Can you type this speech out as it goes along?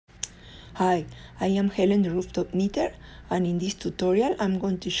Hi, I am Helen, the rooftop knitter, and in this tutorial I'm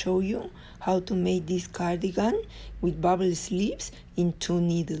going to show you how to make this cardigan with bubble sleeves in 2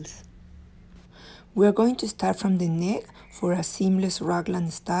 needles. We are going to start from the neck for a seamless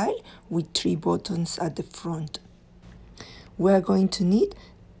raglan style with 3 buttons at the front. We are going to need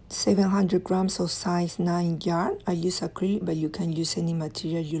 700 grams of size 9 yarn. I use acrylic, but you can use any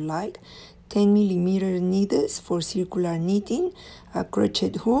material you like. 10 millimeter needles for circular knitting, a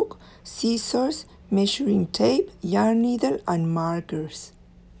crochet hook, scissors, measuring tape, yarn needle, and markers.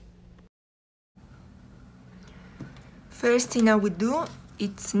 First thing I would do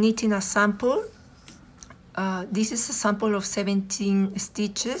is knitting a sample. This is a sample of 17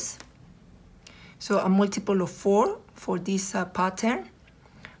 stitches, so a multiple of 4 for this pattern,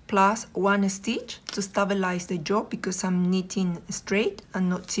 plus 1 stitch to stabilize the job because I'm knitting straight and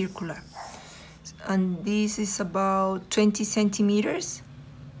not circular. And this is about 20 centimeters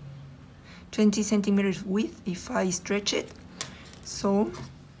width if I stretch it. So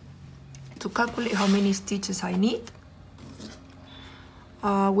to calculate how many stitches I need,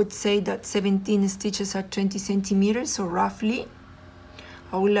 I would say that 17 stitches are 20 centimeters, so roughly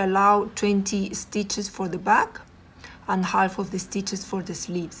I will allow 20 stitches for the back and half of the stitches for the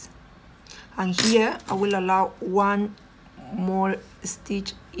sleeves. And here I will allow 1 more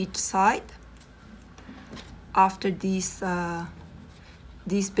stitch each side after these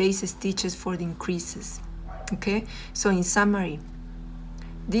base stitches for the increases. Okay, so in summary,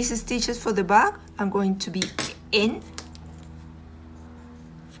 these stitches for the back are going to be in,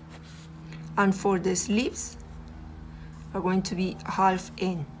 and for the sleeves are going to be half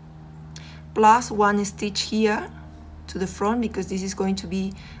in, plus 1 stitch here to the front because this is going to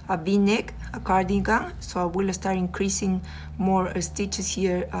be a V-neck, a cardigan, so I will start increasing more stitches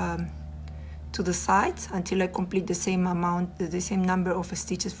here to the sides until I complete the same amount, the same number of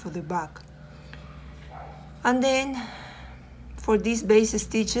stitches for the back. And then for these base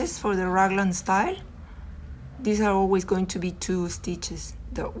stitches for the raglan style, these are always going to be 2 stitches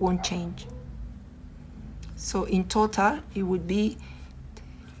that won't change. So in total it would be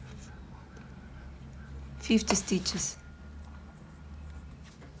 50 stitches.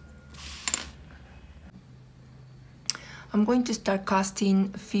 I'm going to start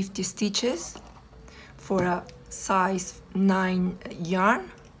casting 50 stitches for a size 9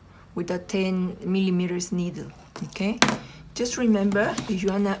 yarn with a 10 millimeters needle. Okay, just remember, if you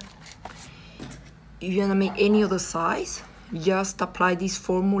wanna make any other size, just apply this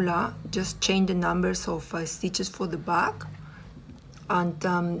formula, just change the numbers of stitches for the back, and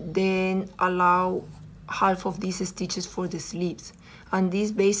then allow half of these stitches for the sleeves. And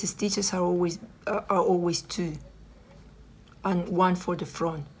these base stitches are always 2 and 1 for the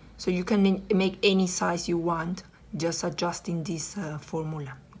front, so you can make any size you want, just adjusting this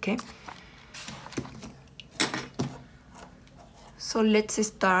formula. Okay, so let's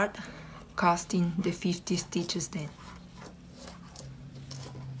start casting the 50 stitches then.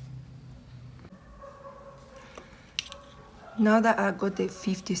 Now that I got the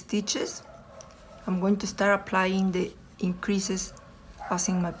 50 stitches, I'm going to start applying the increases as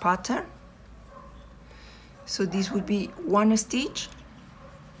in my pattern. So this would be 1 stitch,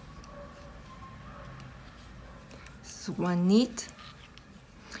 so 1 knit,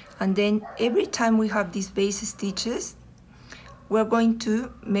 and then every time we have these base stitches, we're going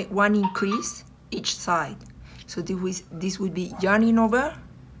to make 1 increase each side. So this would be yarning over,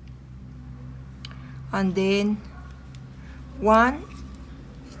 and then 1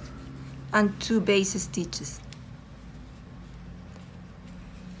 and 2 base stitches.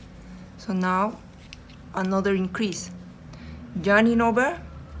 So now another increase, yarning over,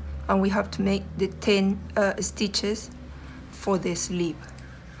 and we have to make the 10 stitches for the sleeve.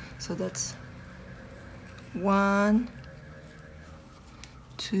 So that's 1,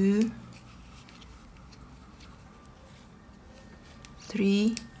 2,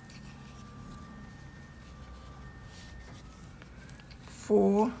 3,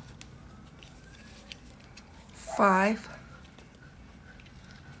 4, 5,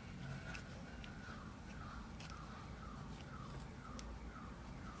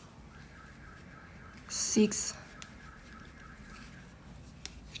 6,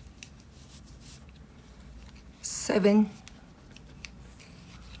 7,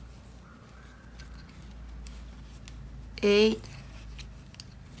 8,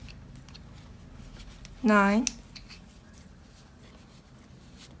 9,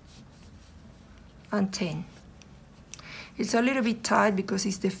 and 10. It's a little bit tight because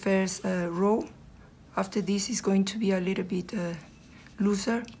it's the first row. After this is going to be a little bit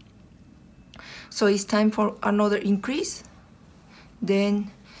looser. So it's time for another increase. Then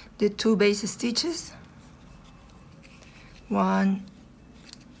the 2 base stitches, 1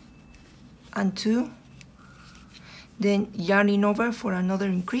 and 2, then yarning over for another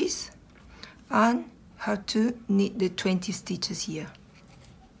increase, and have to knit the 20 stitches here.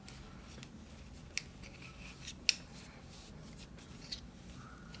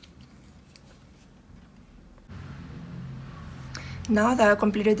 Now that I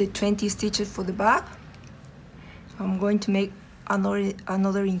completed the 20 stitches for the back, I'm going to make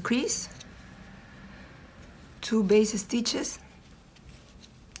another increase, 2 base stitches,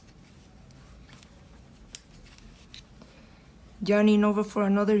 yarning over for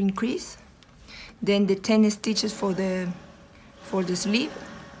another increase, then the 10 stitches for the sleeve,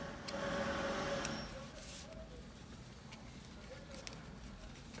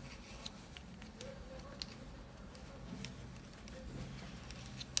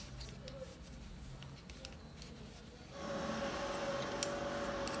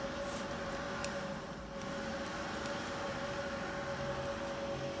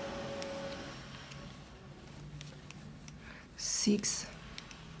 six,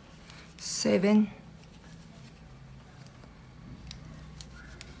 7,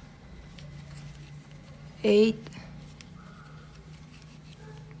 8,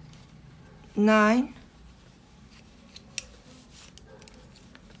 9,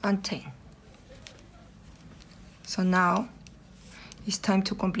 and 10. So now it's time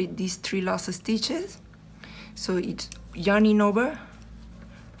to complete these 3 last stitches. So it's yarning over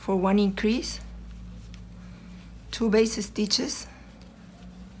for 1 increase, 2 base stitches,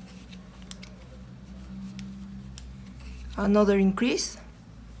 another increase,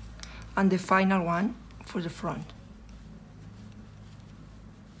 and the final one for the front.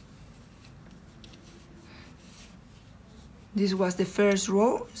 This was the first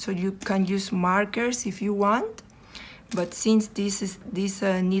row, so you can use markers if you want, but since these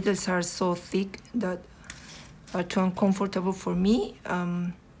needles are so thick that are too uncomfortable for me,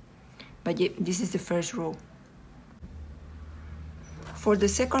 but yeah, this is the first row. For the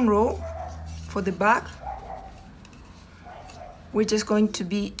second row, for the back, we're just going to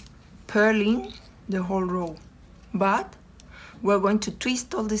be purling the whole row, but we're going to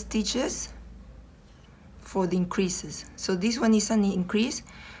twist all the stitches for the increases. So this one is an increase.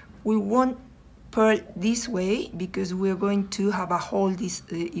 We won't purl this way because we're going to have a hole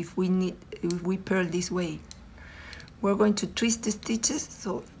if we purl this way. We're going to twist the stitches,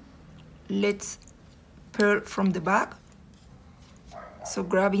 so let's purl from the back. So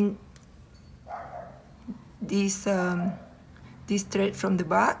grabbing this thread from the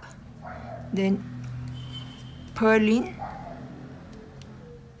back, then purling,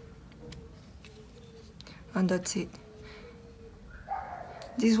 and that's it.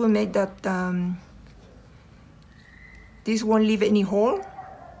 This will make that this won't leave any hole.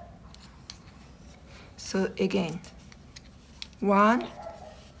 So again, 1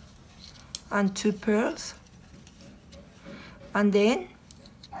 and 2 purls, and then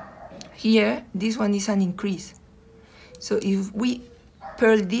here this one is an increase. So if we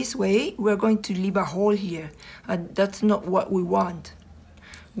purl this way, we're going to leave a hole here, and that's not what we want.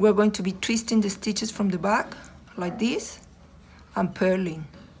 We're going to be twisting the stitches from the back like this and purling.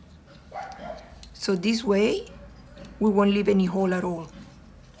 So this way we won't leave any hole at all.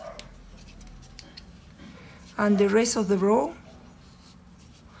 And the rest of the row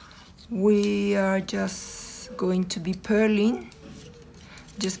we are just going to be purling.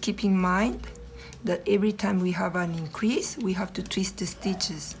 Just keep in mind that every time we have an increase, we have to twist the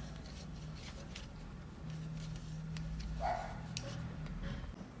stitches.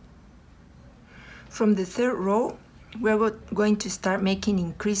 From the third row, we're going to start making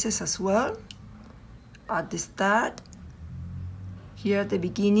increases as well. At the start, here at the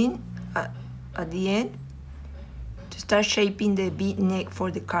beginning, at the end, to start shaping the V-neck for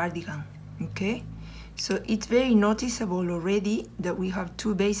the cardigan, okay? So it's very noticeable already that we have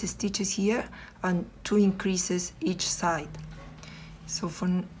 2 base stitches here and 2 increases each side. So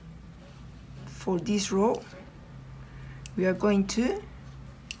for this row, we are going to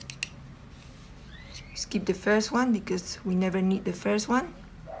skip the first one because we never need the first one.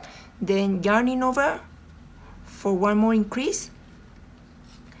 Then yarning over for 1 more increase.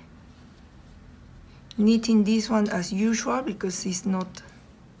 Knitting this one as usual because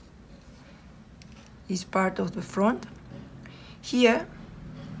it's part of the front. Here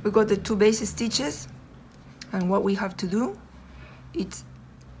we got the 2 base stitches, and what we have to do, it's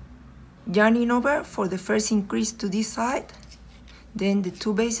yarning over for the first increase to this side, then the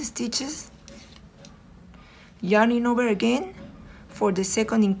 2 base stitches, yarning over again for the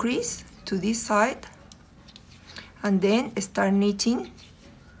second increase to this side, and then start knitting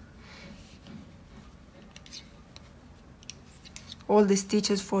all the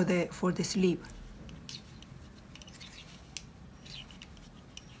stitches for the sleeve.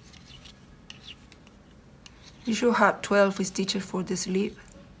 You should have 12 stitches for the sleeve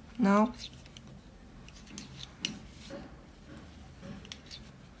now.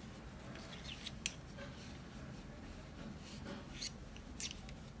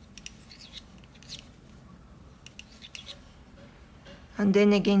 And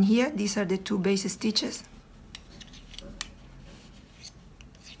then again here, these are the 2 base stitches.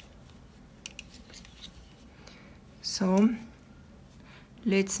 So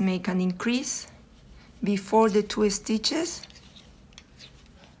let's make an increase before the 2 stitches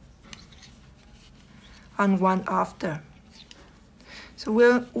and one after. So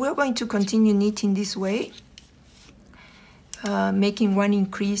we're going to continue knitting this way, making one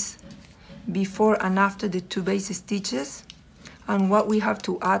increase before and after the 2 base stitches. And what we have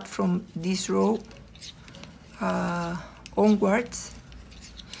to add from this row onwards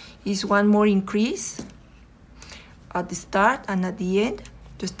is one more increase at the start and at the end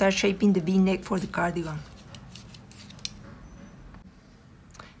to start shaping the V-neck for the cardigan.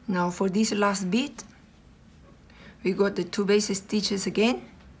 Now for this last bit, we got the 2 base stitches again,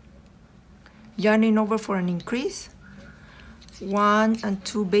 yarning over for an increase, 1 and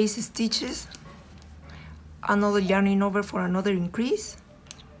 2 base stitches, another yarning over for another increase,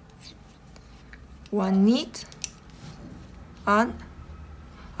 1 knit, and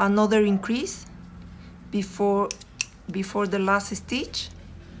another increase before the last stitch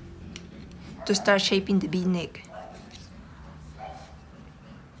to start shaping the V-neck.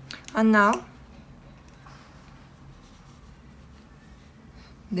 And now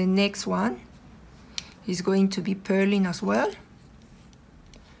the next one is going to be purling as well,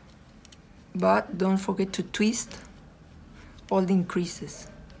 but don't forget to twist all the increases.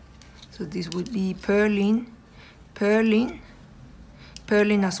 So this would be purling, purling,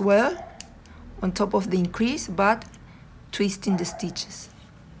 purling as well on top of the increase, but twisting the stitches.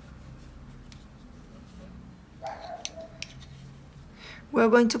 We're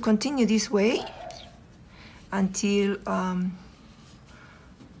going to continue this way until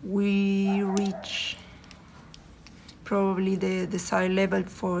we reach probably the side level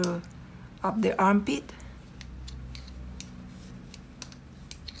for up the armpit.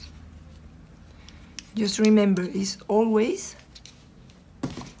 Just remember, it's always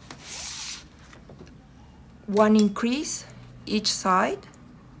one increase each side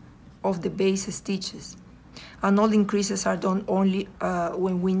of the base stitches, and all increases are done only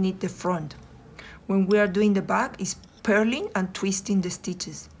when we knit the front. When we are doing the back, it's purling and twisting the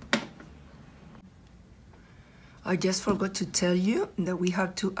stitches. I just forgot to tell you that we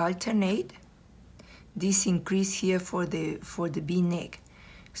have to alternate this increase here for the V-neck.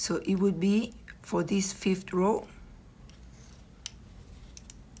 So it would be for this 5th row,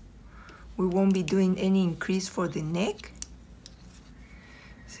 we won't be doing any increase for the neck.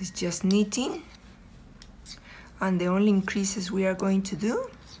 So it's just knitting, and the only increases we are going to do,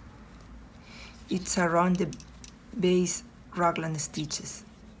 it's around the base raglan stitches.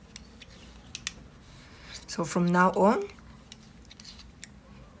 So from now on,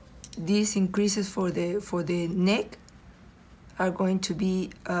 these increases for the neck are going to be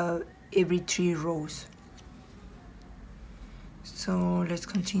every 3 rows. So let's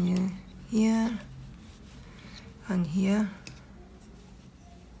continue here and here.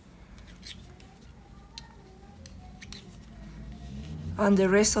 And the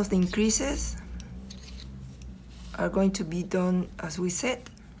rest of the increases are going to be done as we said.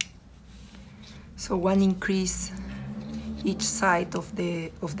 So one increase each side of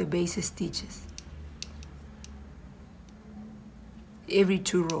the base stitches, every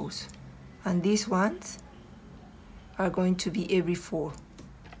 2 rows, and these ones are going to be every 4.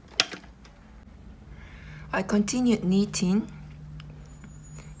 I continued knitting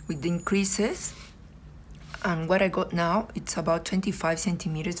with the increases, and what I got now, it's about 25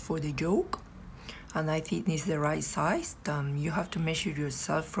 centimeters for the yoke, and I think it's the right size. You have to measure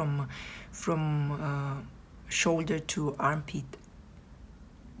yourself from shoulder to armpit.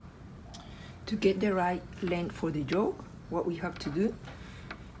 To get the right length for the yoke, what we have to do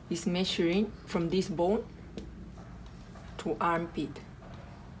is measuring from this bone to armpit.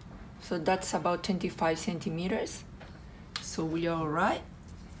 So that's about 25 centimeters. So we are all right.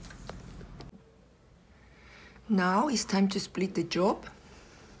 Now it's time to split the job.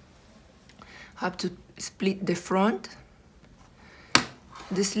 Have to split the front,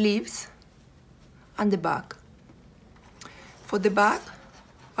 the sleeves, and the back. For the back,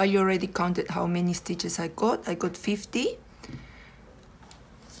 I already counted how many stitches I got. I got 50,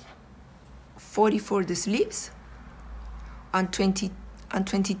 40 for the sleeves, and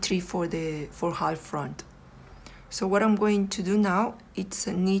 23 for half front. So what I'm going to do now, it's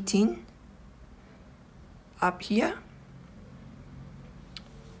knitting up here,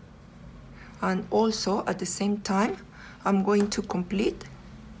 and also at the same time I'm going to continue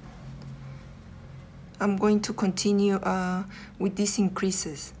with these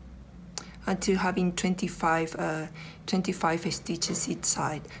increases until having 25 stitches each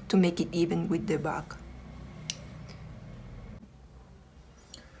side to make it even with the back.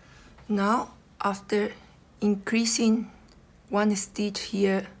 Now, after increasing 1 stitch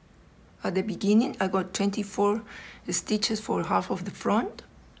here at the beginning, I got 24 stitches for half of the front,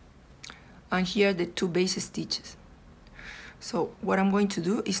 and here the 2 base stitches. So what I'm going to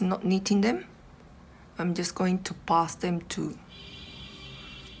do is not knitting them, I'm just going to pass them to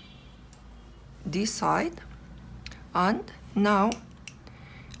this side, and now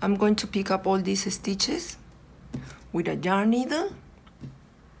I'm going to pick up all these stitches with a yarn needle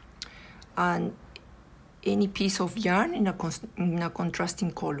and any piece of yarn in a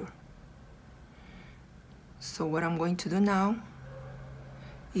contrasting color. So what I'm going to do now,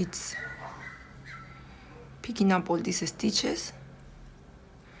 it's picking up all these stitches,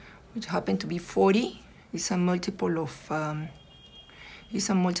 which happen to be 40. It's a multiple of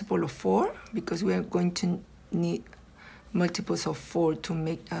 4, because we are going to need multiples of 4 to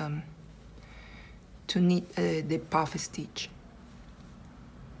make to knit the puff stitch.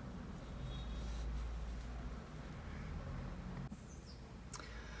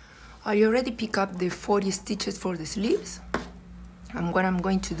 I already picked up the 40 stitches for the sleeves, and what I'm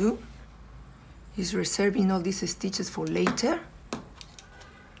going to do is reserving all these stitches for later.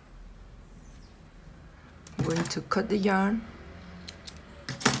 I'm going to cut the yarn,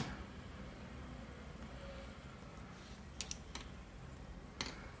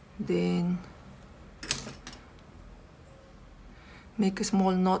 then make a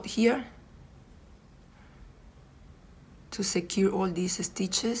small knot here to secure all these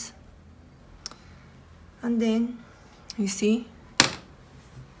stitches, and then you see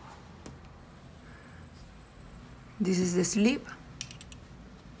this is the sleeve.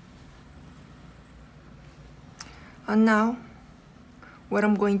 And now what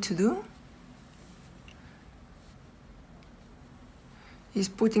I'm going to do is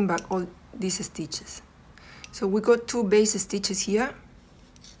putting back all these stitches. So we got 2 base stitches here.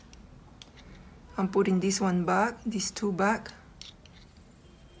 I'm putting this one back, these 2 back.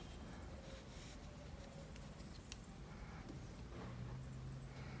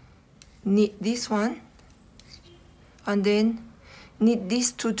 Knit this one, and then knit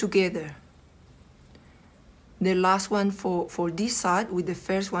these 2 together. The last one for this side with the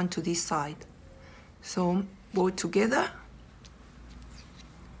first one to this side. So both together,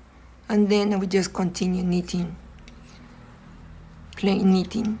 and then we just continue knitting, plain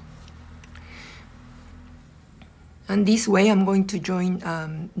knitting. And this way I'm going to join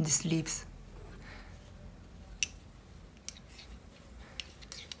the sleeves.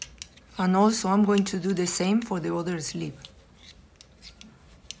 And also I'm going to do the same for the other sleeve.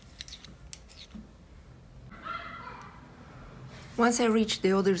 Once I reach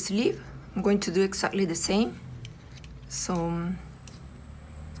the other sleeve, I'm going to do exactly the same. So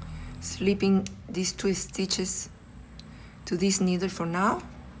slipping these 2 stitches to this needle for now,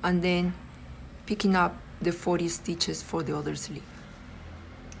 and then picking up the 40 stitches for the other sleeve.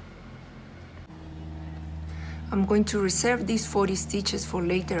 I'm going to reserve these 40 stitches for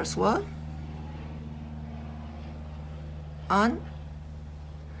later as well, and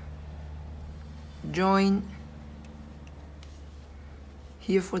join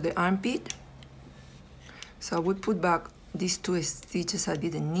here for the armpit. So I would put back these 2 stitches I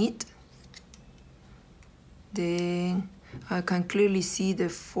didn't knit. Then I can clearly see the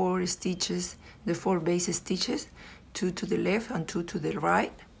 4 stitches, the 4 base stitches, 2 to the left and 2 to the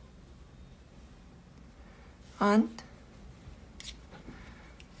right. And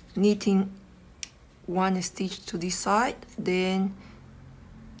knitting 1 stitch to this side, then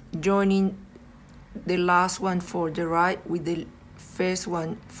joining the last one for the right with the first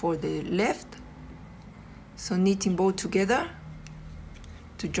one for the left. So knitting both together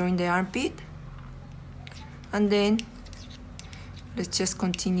to join the armpit, and then let's just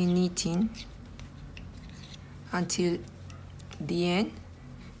continue knitting until the end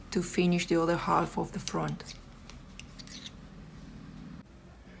to finish the other half of the front.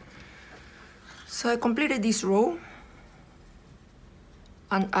 So I completed this row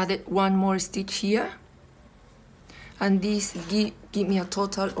and added 1 more stitch here, and this give me a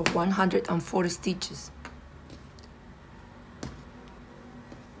total of 104 stitches.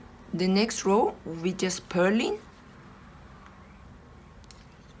 The next row will be just purling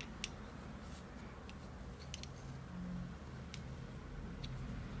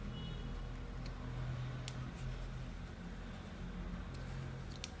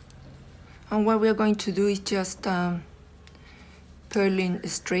And what we're going to do is just purling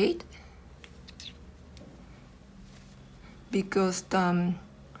straight, because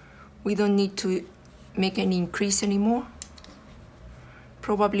we don't need to make any increase anymore.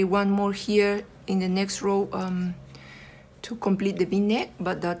 Probably one more here in the next row to complete the V-neck,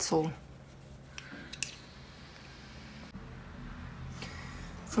 but that's all.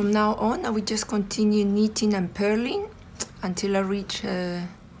 From now on, I will just continue knitting and purling until I reach the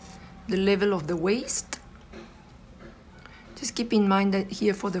level of the waist. Just keep in mind that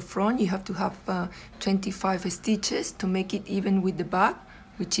here for the front you have to have 25 stitches to make it even with the back,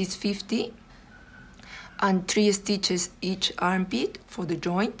 which is 50, and 3 stitches each armpit for the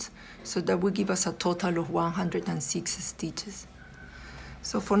joints, so that will give us a total of 106 stitches.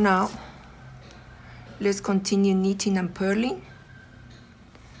 So for now, let's continue knitting and purling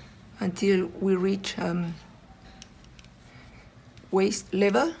until we reach waist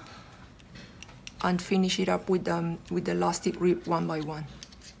level, and finish it up with the elastic rib one by one.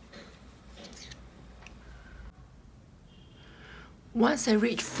 Once I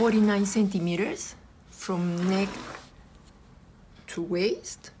reach 49 centimeters from neck to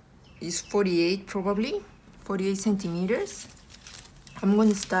waist, is 48 probably, 48 centimeters, I'm going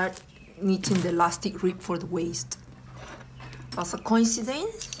to start knitting the elastic rib for the waist. As a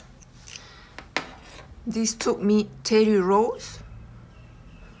coincidence, this took me 30 rows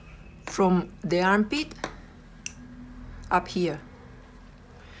from the armpit up here.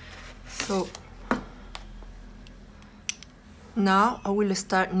 So now I will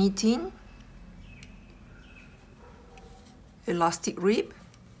start knitting elastic rib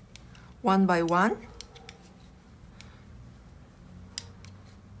one by one.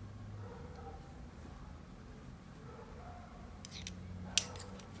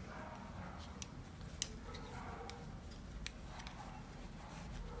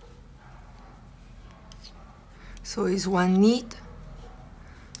 So it's one knit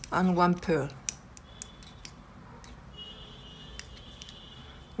and one purl.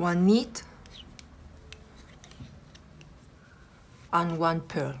 One knit and one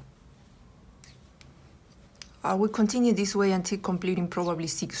purl. I will continue this way until completing probably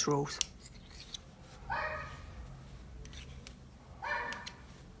 6 rows.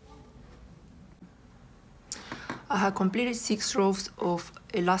 I have completed 6 rows of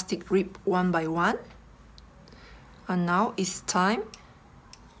elastic rib one by one. And now it's time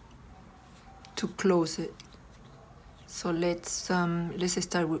to close it. So let's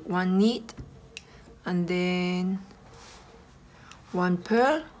start with one knit and then one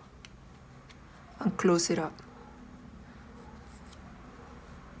purl and close it up.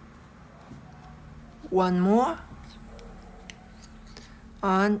 One more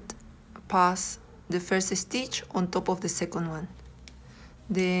and pass the first stitch on top of the second one.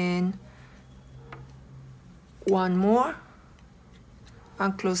 Then one more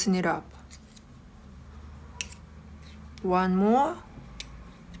and closing it up. One more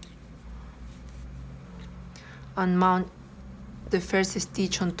and mount the first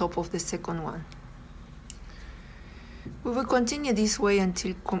stitch on top of the second one. We will continue this way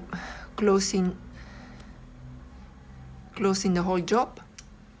until closing the whole job.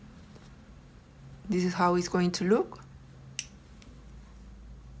 This is how it's going to look.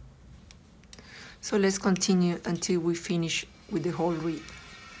 So let's continue until we finish with the whole rib.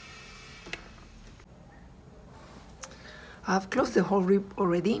 I have closed the whole rib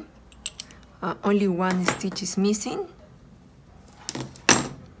already. Only one stitch is missing.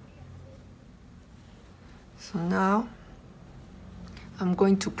 So now I'm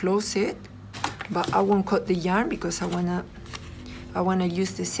going to close it, but I won't cut the yarn because I wanna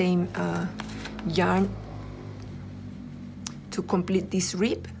use the same yarn to complete this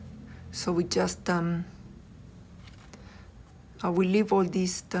rib. So we just I will leave all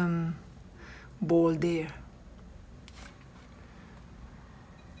this ball there.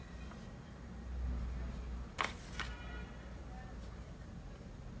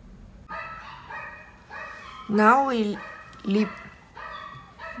 Now we'll leave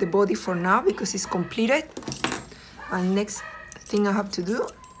the body for now because it's completed. And next thing I have to do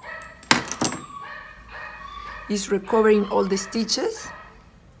is recovering all the stitches.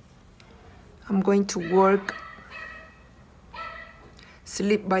 I'm going to work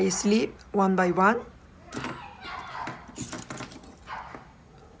slip by slip, one by one.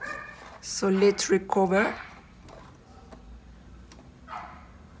 So let's recover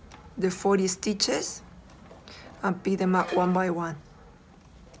the 40 stitches and pick them up one by one.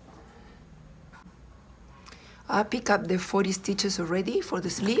 I pick up the 40 stitches already for the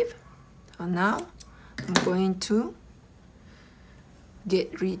sleeve, and now I'm going to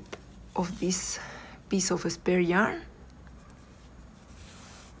get rid of this piece of spare yarn,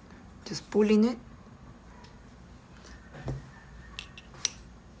 just pulling it,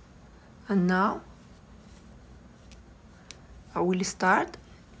 and now I will start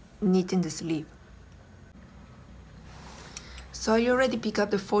knitting the sleeve. So I already picked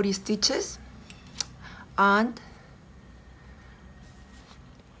up the 40 stitches, and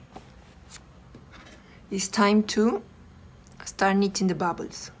it's time to start knitting the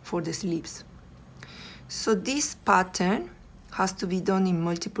bubbles for the sleeves. So this pattern has to be done in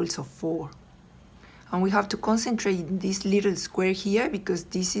multiples of 4. And we have to concentrate in this little square here because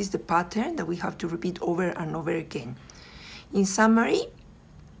this is the pattern that we have to repeat over and over again. In summary,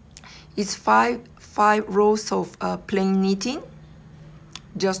 it's five rows of plain knitting,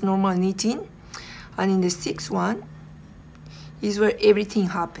 just normal knitting. And in the 6th one is where everything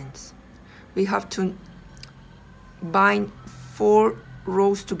happens. We have to bind 4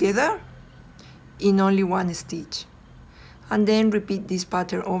 rows together in only 1 stitch, and then repeat this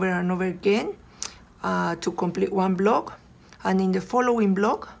pattern over and over again to complete 1 block. And in the following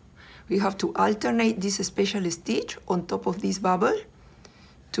block we have to alternate this special stitch on top of this bubble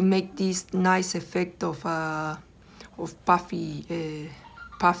to make this nice effect of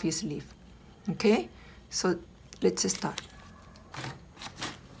puffy sleeve. Okay, so let's start.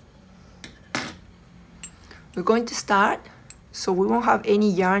 We're going to start, so we won't have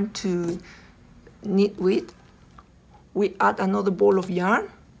any yarn to knit with. We add another ball of yarn.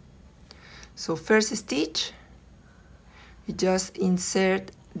 So first stitch, we just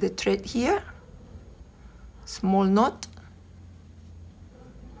insert the thread here, small knot,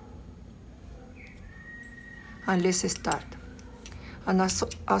 and let's start. And as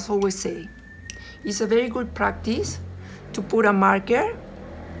always say, it's a very good practice to put a marker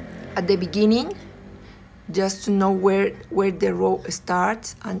at the beginning, just to know where the row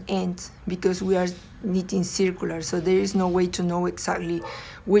starts and ends, because we are knitting circular, so there is no way to know exactly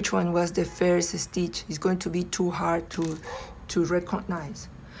which one was the first stitch. It's going to be too hard to recognize.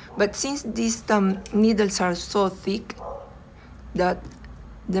 But since these needles are so thick that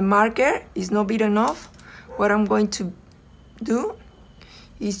the marker is not big enough, what I'm going to do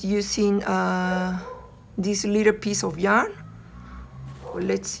is using this little piece of yarn. Well,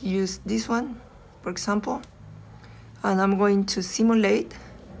 let's use this one, for example, and I'm going to simulate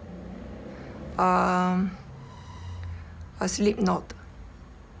a slip knot,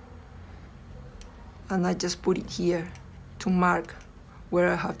 and I just put it here to mark where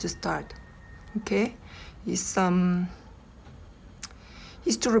I have to start. Okay, it's to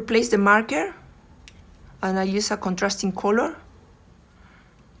replace the marker, and I use a contrasting color.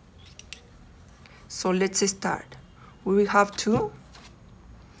 So let's start. We will have to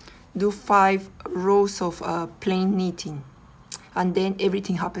do 5 rows of plain knitting, and then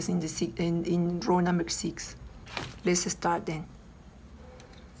everything happens in row number 6. Let's start then.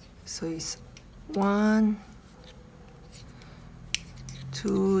 So it's 1,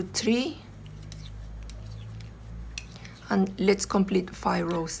 2, 3, and let's complete 5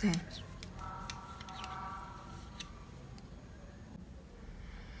 rows then.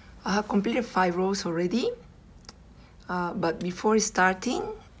 I have completed 5 rows already, but before starting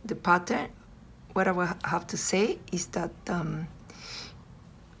the pattern, what I will have to say is that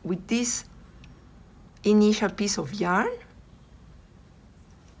with this initial piece of yarn,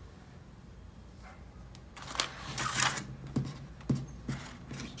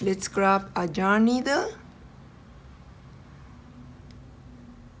 let's grab a yarn needle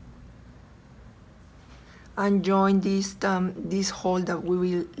and join this hole that we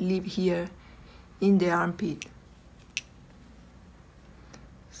will leave here in the armpit.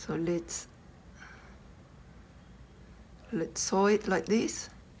 So let's sew it like this.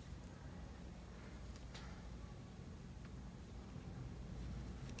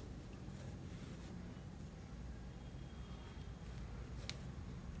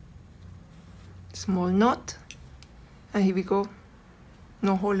 Small knot, and here we go,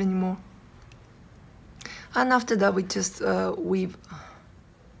 no hole anymore. And after that we just weave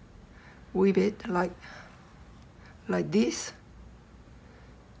it like this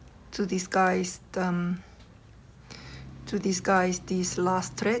to disguise this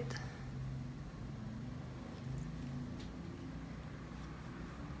last thread.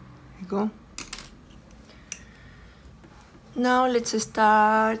 There you go. Now let's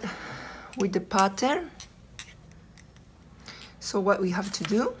start with the pattern. So what we have to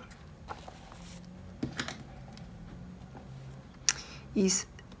do is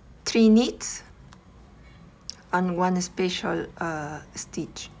 3 knits and 1 special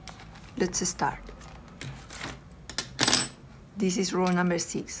stitch. Let's start. This is row number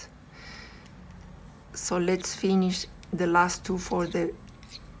 6. So let's finish the last two for the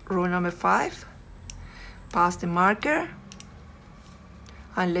row number 5. Pass the marker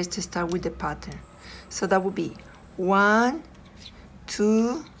and let's start with the pattern. So that would be 1,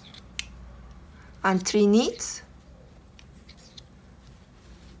 2, and 3 knits,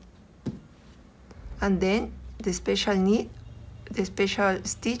 and then the special knit, the special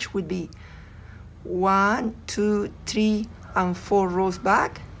stitch would be 1, 2, 3, and 4 rows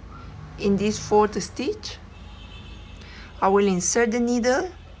back. In this 4th stitch, I will insert the needle,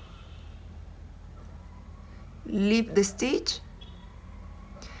 leave the stitch,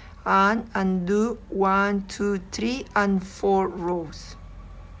 and undo 1, 2, 3, and 4 rows.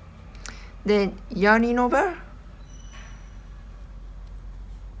 Then yarning over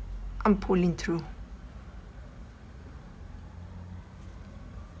and pulling through.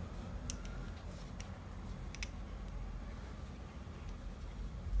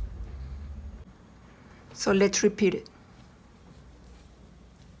 So let's repeat it.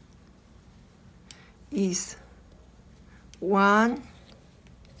 Is 1,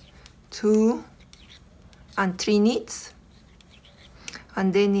 2, and 3 knits,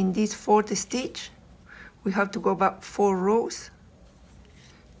 and then in this 4th stitch we have to go back 4 rows.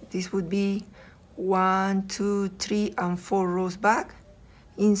 This would be 1, 2, 3, and 4 rows back,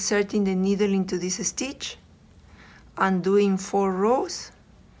 inserting the needle into this stitch, undoing 4 rows,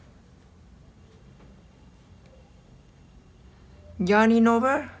 yarning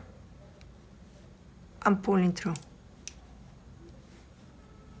over and pulling through.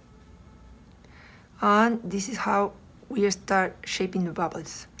 And this is how we start shaping the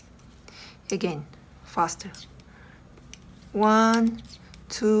bubbles. Again, faster. 1,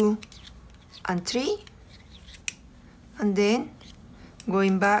 2, and 3, and then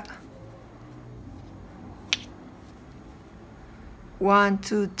going back 1,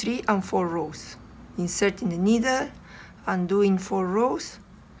 2, 3, and 4 rows, inserting the needle, undoing 4 rows,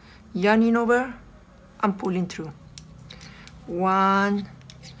 yarning over and pulling through. 1,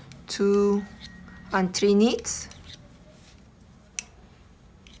 2, and 3 knits,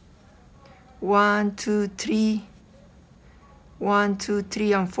 1, 2, 3, 1, 2,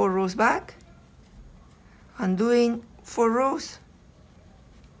 3, and 4 rows back, undoing 4 rows,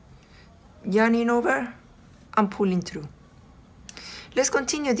 yarning over and pulling through. Let's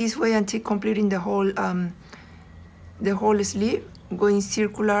continue this way until completing the whole sleeve, going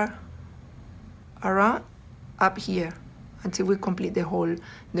circular around up here until we complete the whole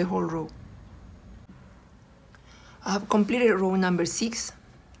row. I have completed row number 6,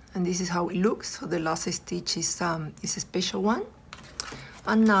 and this is how it looks. So the last stitch is a special one.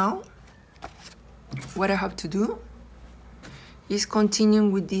 And now what I have to do is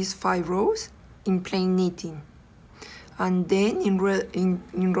continuing with these 5 rows in plain knitting. And then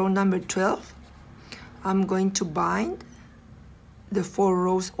in row number 12, I'm going to bind the 4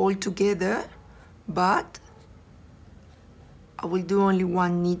 rows all together, but I will do only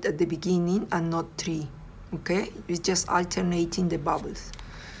 1 knit at the beginning and not 3. Okay, it's just alternating the bubbles.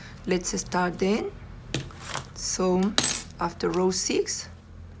 Let's start then. So after row 6,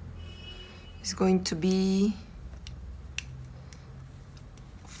 it's going to be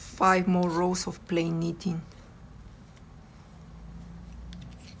 5 more rows of plain knitting.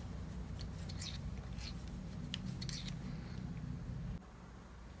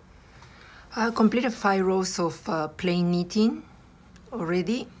 I completed 5 rows of plain knitting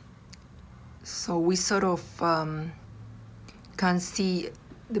already, so we sort of can see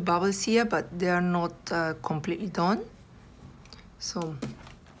the bubbles here, but they are not completely done. So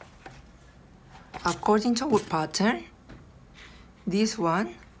according to our pattern, this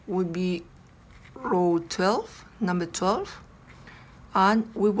one would be row 12, number 12, and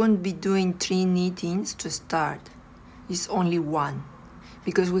we won't be doing 3 knittings to start. It's only 1.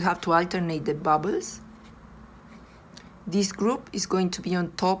 Because we have to alternate the bubbles. This group is going to be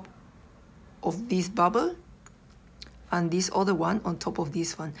on top of this bubble, and this other one on top of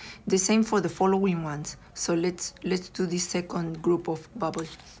this one. The same for the following ones. So let's do this second group of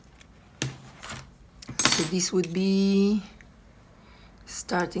bubbles. So this would be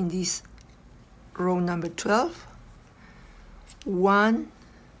starting this row number 12. 1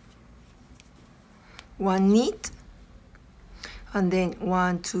 knit, and then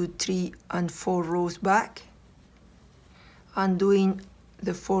 1, 2, 3, and 4 rows back, undoing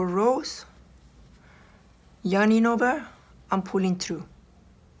the 4 rows, yarning over and pulling through.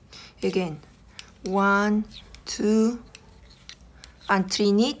 Again, 1, 2, and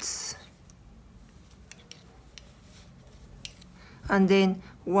 3 knits, and then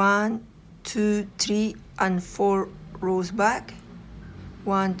 1, 2, 3, and 4 rows back,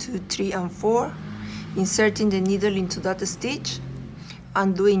 1, 2, 3, and 4. inserting the needle into that stitch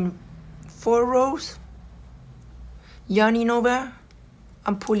and doing 4 rows, yarning over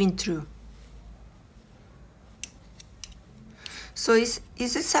and pulling through. So it's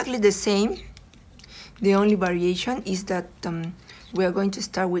exactly the same. The only variation is that we are going to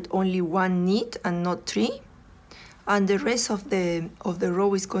start with only 1 knit and not 3, and the rest of the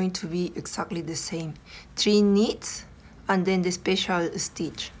row is going to be exactly the same. 3 knits and then the special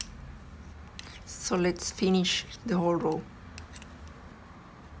stitch. So let's finish the whole row.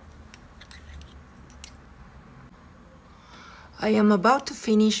 I am about to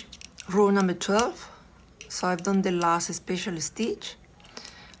finish row number 12. So I've done the last special stitch,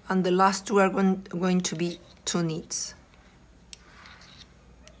 and the last 2 are going to be 2 knits.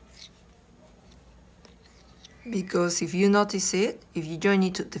 Because if you notice it, if you join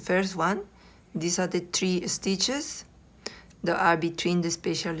it to the first one, these are the 3 stitches that are between the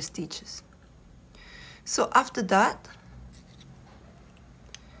special stitches. So after that,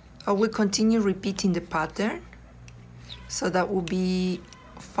 I will continue repeating the pattern. So that will be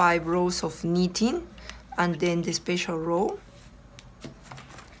 5 rows of knitting and then the special row.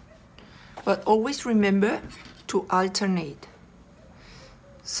 But always remember to alternate.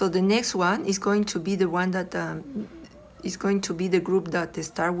 So the next one is going to be the one that is going to be the group that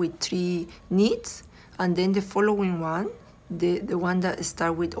start with 3 knits, and then the following one, the one that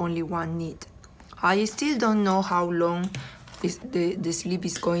start with only 1 knit. I still don't know how long the sleeve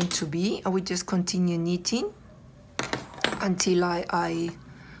is going to be. I will just continue knitting until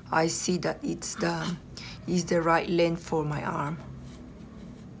I see that it's the right length for my arm.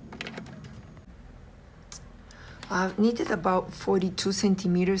 I've knitted about 42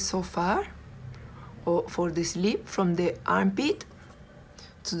 centimeters so far for the sleeve, from the armpit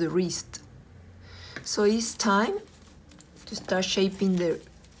to the wrist. So it's time to start shaping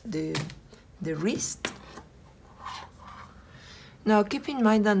the wrist. Now keep in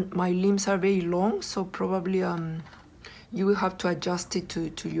mind that my limbs are very long, so probably you will have to adjust it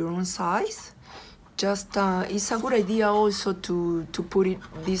to your own size. Just it's a good idea also to put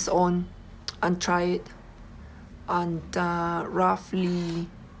this on and try it, and roughly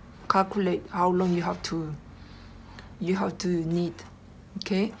calculate how long you have to knit.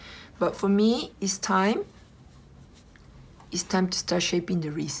 Okay, but for me it's time to start shaping the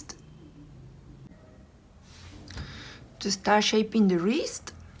wrist. To start shaping the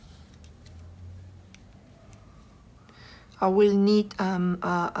wrist, I will knit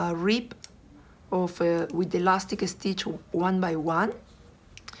a rib with elastic stitch 1 by 1,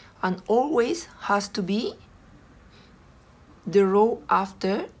 and always has to be the row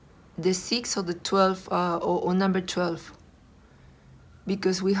after the 6 or the 12 or number 12,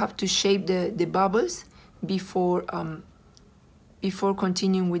 because we have to shape the bubbles before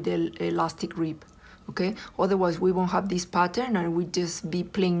continuing with the elastic rib. Okay, otherwise we won't have this pattern and we just be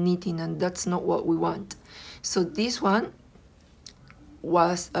plain knitting, and that's not what we want. So this one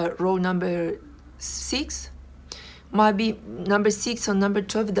was row number 6. Might be number 6 or number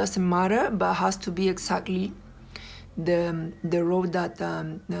 12, it doesn't matter, but it has to be exactly the row that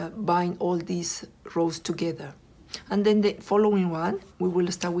bind all these rows together. And then the following one, we will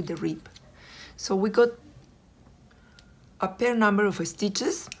start with the rib. So we got a pair number of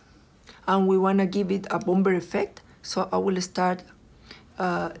stitches, and we want to give it a bomber effect, so I will start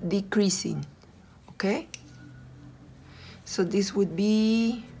decreasing. Okay, so this would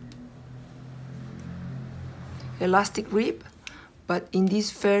be elastic rib, but in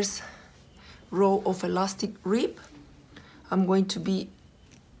this first row of elastic rib I'm going to be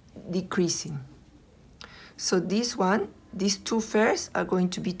decreasing. So this one, these 2 first are going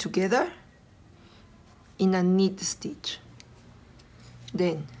to be together in a knit stitch.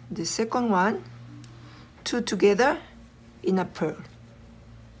 Then the second one, 2 together in a purl.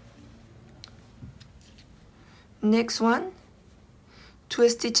 Next one, 2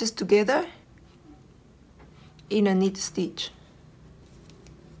 stitches together in a knit stitch.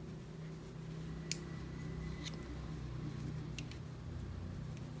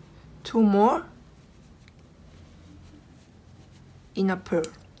 Two more in a purl,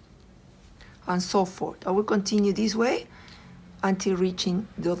 and so forth. I will continue this way until reaching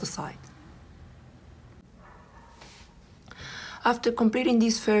the other side. After completing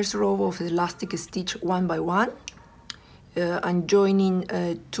this first row of elastic stitch 1 by 1 and joining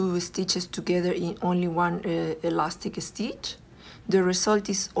 2 stitches together in only 1 elastic stitch, the result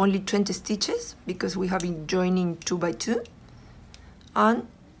is only 20 stitches because we have been joining 2 by 2. And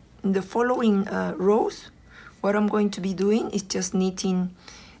in the following rows, what I'm going to be doing is just knitting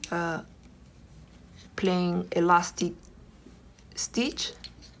plain elastic stitch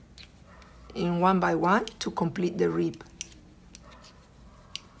in one by one to complete the rib.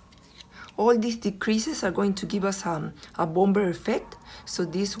 All these decreases are going to give us a bomber effect. So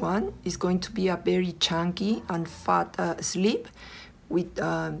this one is going to be a very chunky and fat sleeve with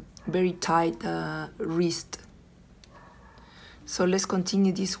very tight wrist. So let's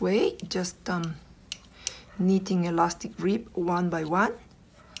continue this way, just knitting elastic rib one by one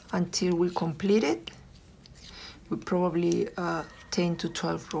until we complete it with probably 10 to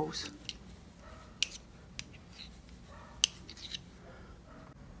 12 rows.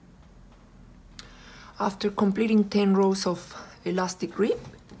 After completing 10 rows of elastic rib,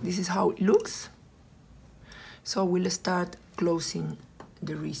 this is how it looks. So we'll start closing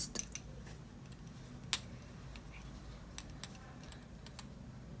the wrist.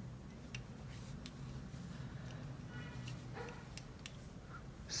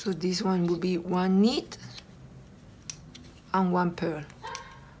 So this one will be one knit and one purl.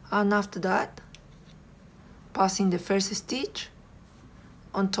 And after that, passing the first stitch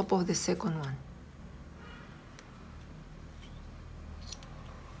on top of the second one.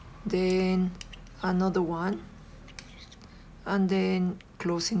 Then another one, and then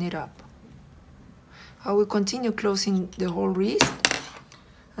closing it up. I will continue closing the whole wrist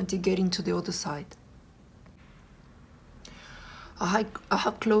until getting to the other side. I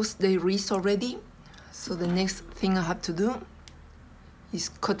have closed the wrist already, so the next thing I have to do is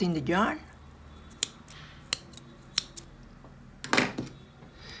cutting the yarn,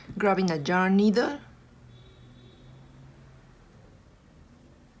 grabbing a yarn needle,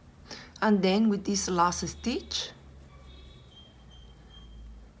 and then with this last stitch,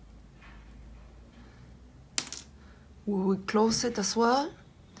 we will close it as well.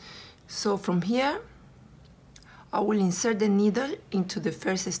 So from here, I will insert the needle into the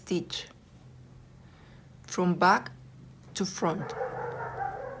first stitch, from back to front.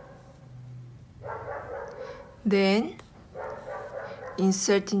 Then,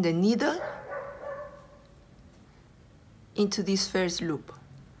 inserting the needle into this first loop.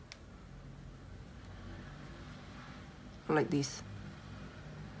 Like this.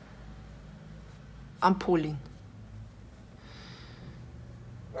 I'm pulling.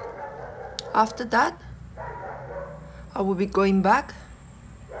 After that, I will be going back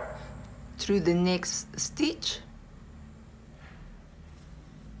through the next stitch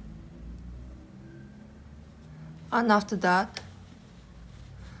and after that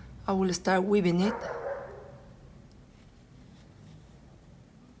I will start weaving it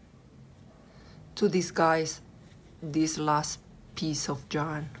to disguise this last piece of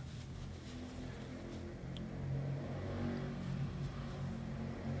yarn.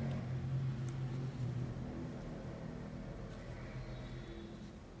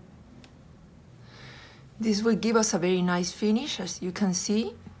 This will give us a very nice finish. As you can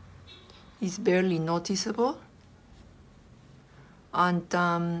see, it's barely noticeable. And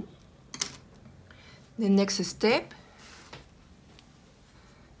the next step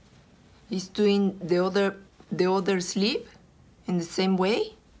is doing the other sleeve in the same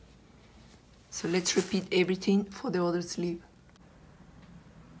way. So let's repeat everything for the other sleeve.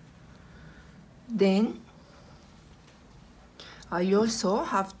 Then I also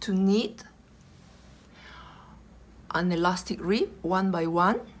have to knit an elastic rib one by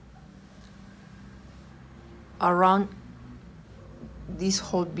one around this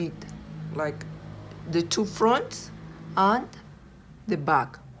whole bit, like the two fronts and the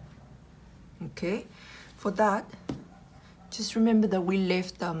back. Okay, for that, just remember that we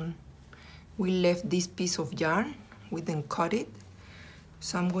left this piece of yarn. We didn't cut it,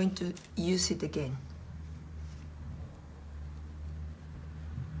 so I'm going to use it again.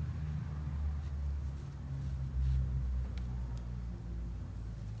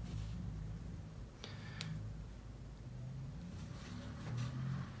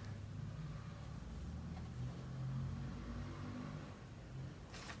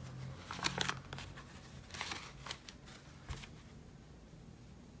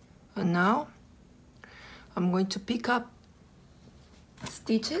 And now I'm going to pick up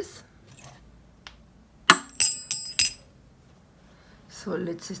stitches. So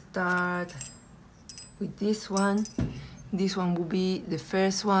let's start with this one. This one will be the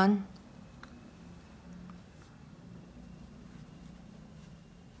first one.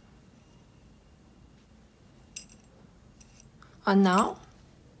 And now,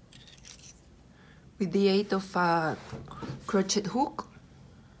 with the aid of a crochet hook,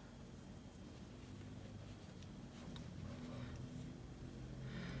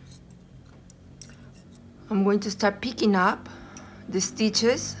 I'm going to start picking up the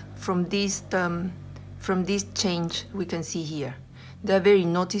stitches from this change we can see here. They're very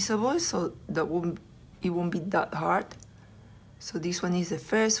noticeable, so it won't be that hard. So this one is the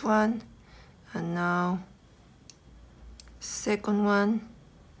first one, and now second one.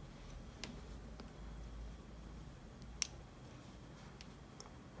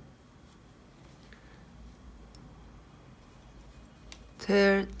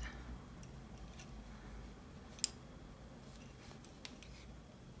 Third.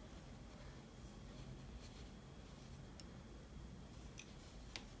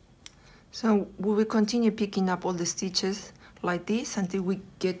 So we will continue picking up all the stitches like this until we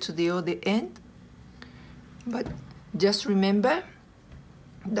get to the other end. But just remember,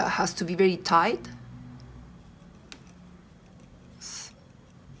 that has to be very tight.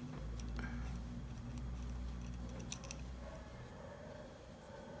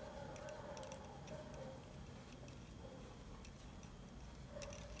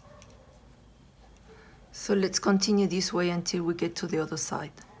 So let's continue this way until we get to the other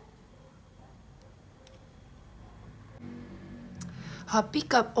side. I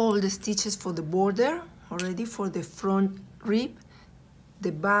pick up all the stitches for the border already, for the front rib,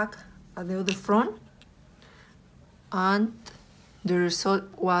 the back, and the other front, and the result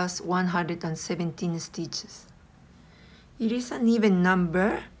was 117 stitches. It is an even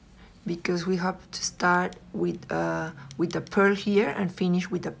number because we have to start with a purl here and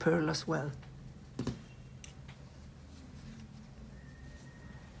finish with a purl as well.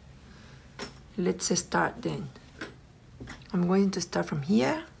 Let's start then. I'm going to start from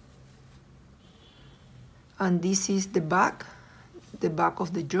here, and this is the back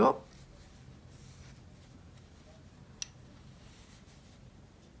of the job.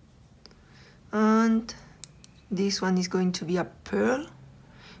 And this one is going to be a purl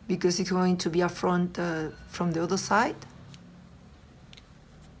because it's going to be a front from the other side.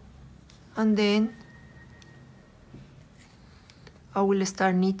 And then I will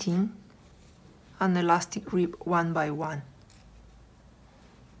start knitting an elastic rib one by one.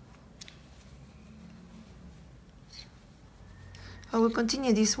 I will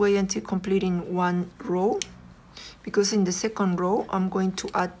continue this way until completing one row, because in the second row I'm going to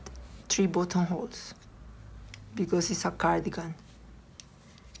add 3 buttonholes because it's a cardigan.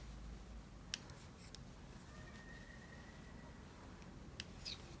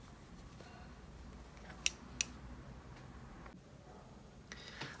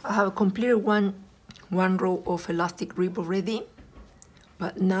 I have completed one row of elastic rib already,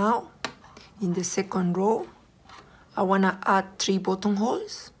 but now in the second row I want to add 3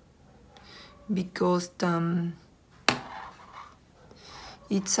 buttonholes because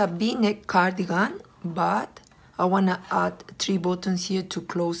it's a V-neck cardigan, but I want to add 3 buttons here to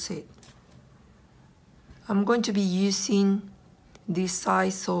close it. I'm going to be using this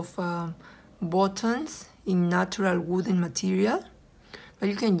size of buttons in natural wooden material, but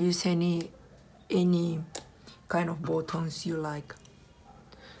you can use any kind of buttons you like.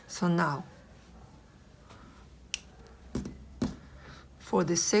 So now, for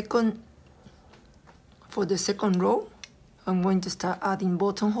the second row, I'm going to start adding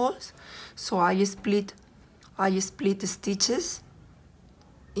buttonholes. So I split the stitches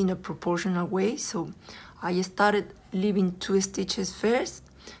in a proportional way. So I started leaving 2 stitches first,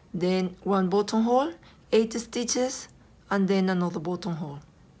 then 1 buttonhole, 8 stitches, and then another buttonhole.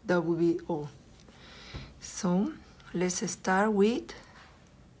 That will be all. So let's start with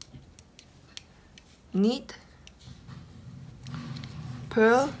knit,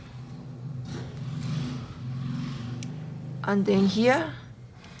 purl, and then here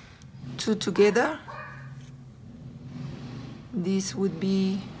 2 together. This would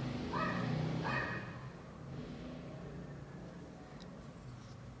be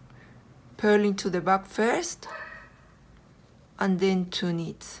purling to the back first and then 2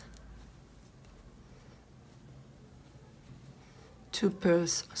 knits, 2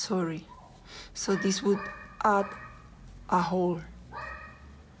 purls, sorry. So this would add a hole.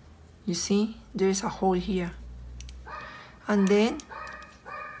 You see, there's a hole here. And then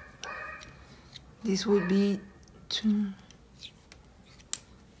this would be 2,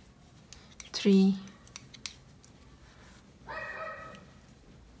 3,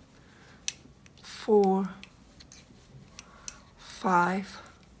 4, 5,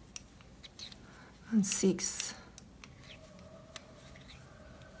 and 6,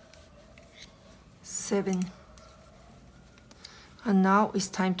 7. And now it's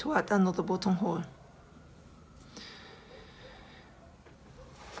time to add another buttonhole.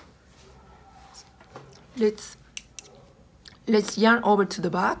 Let's yarn over to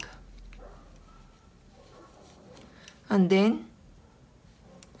the back and then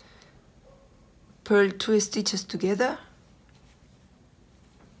purl 2 stitches together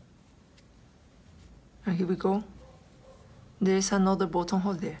And here we go. There's another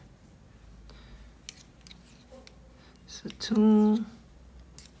buttonhole there. So 2,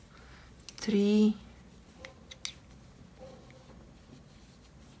 3,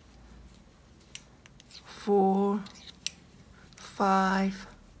 4, 5,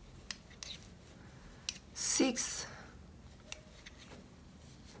 6,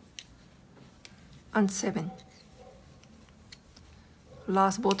 and 7.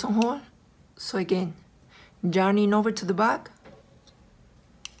 Last buttonhole. So again, yarning over to the back,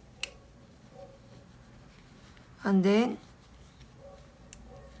 and then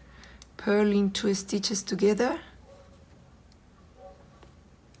purling 2 stitches together,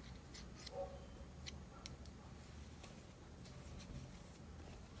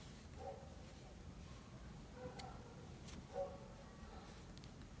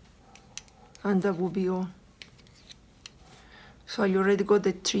 and that will be all. So you already got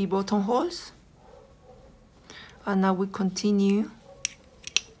the 3 buttonholes, and now we continue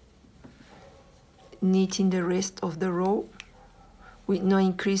knitting the rest of the row with no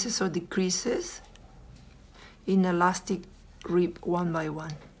increases or decreases in elastic rib one by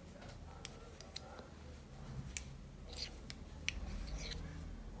one.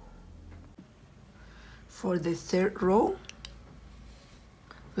 For the 3rd row,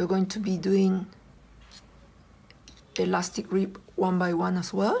 we're going to be doing elastic rib one by one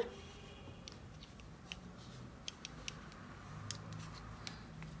as well.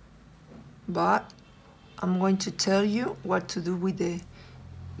 But I'm going to tell you what to do with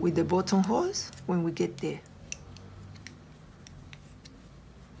the buttonholes when we get there.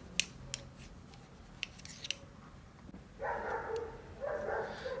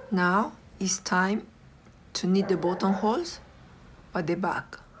 Now it's time to knit the buttonholes at the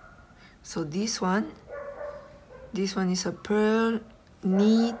back. So this one is a purl,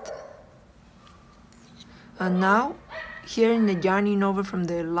 knit, and now here in the yarning over from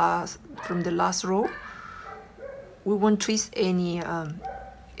the last row, we won't twist any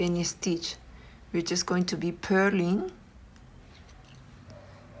stitch. We're just going to be purling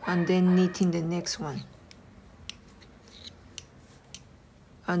and then knitting the next one.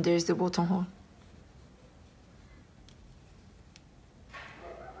 And there's the buttonhole.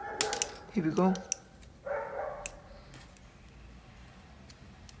 Here we go.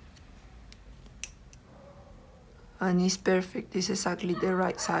 And it's perfect. It's exactly the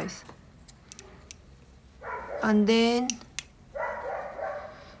right size. And then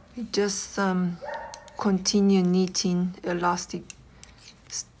we just continue knitting elastic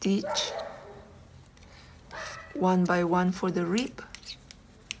stitch one by one for the rib.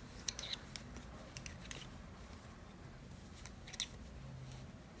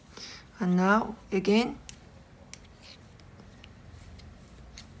 And now again,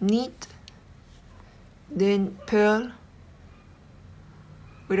 knit, then purl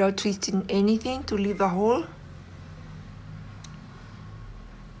without twisting anything to leave a hole,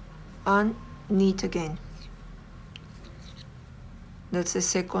 and knit again. That's the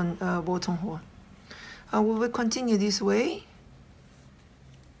second buttonhole. And we will continue this way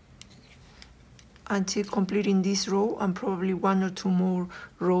until completing this row and probably 1 or 2 more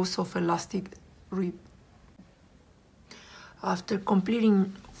rows of elastic rib. After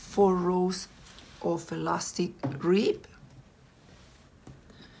completing 4 rows of elastic rib,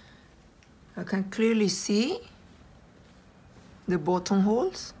 I can clearly see the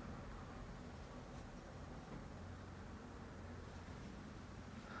buttonholes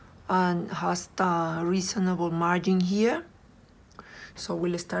and has a reasonable margin here, so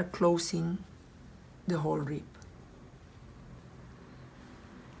we'll start closing the whole rib.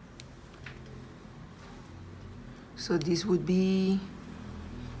 So this would be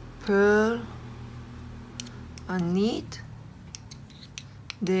purl and knit,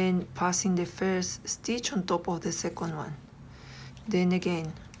 then passing the first stitch on top of the second one, then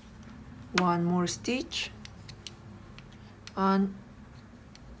again 1 more stitch and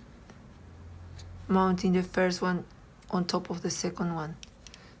mounting the first one on top of the second one,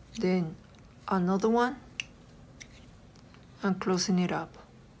 then another one and closing it up.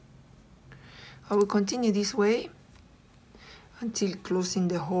 I will continue this way until closing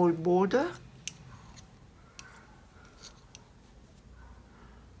the whole border.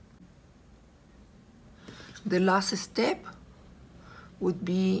 The last step would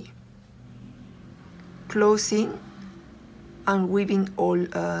be closing and weaving all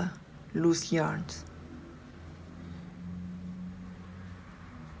loose yarns.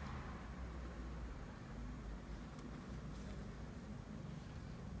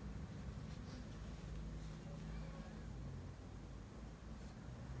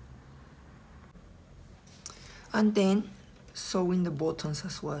 and then sewing the buttons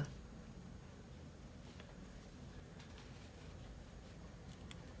as well.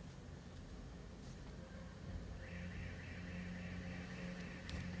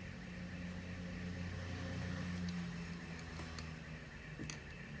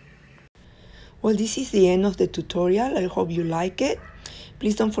 Well, this is the end of the tutorial. I hope you like it.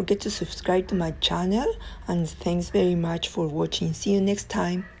 Please don't forget to subscribe to my channel, and thanks very much for watching. See you next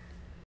time.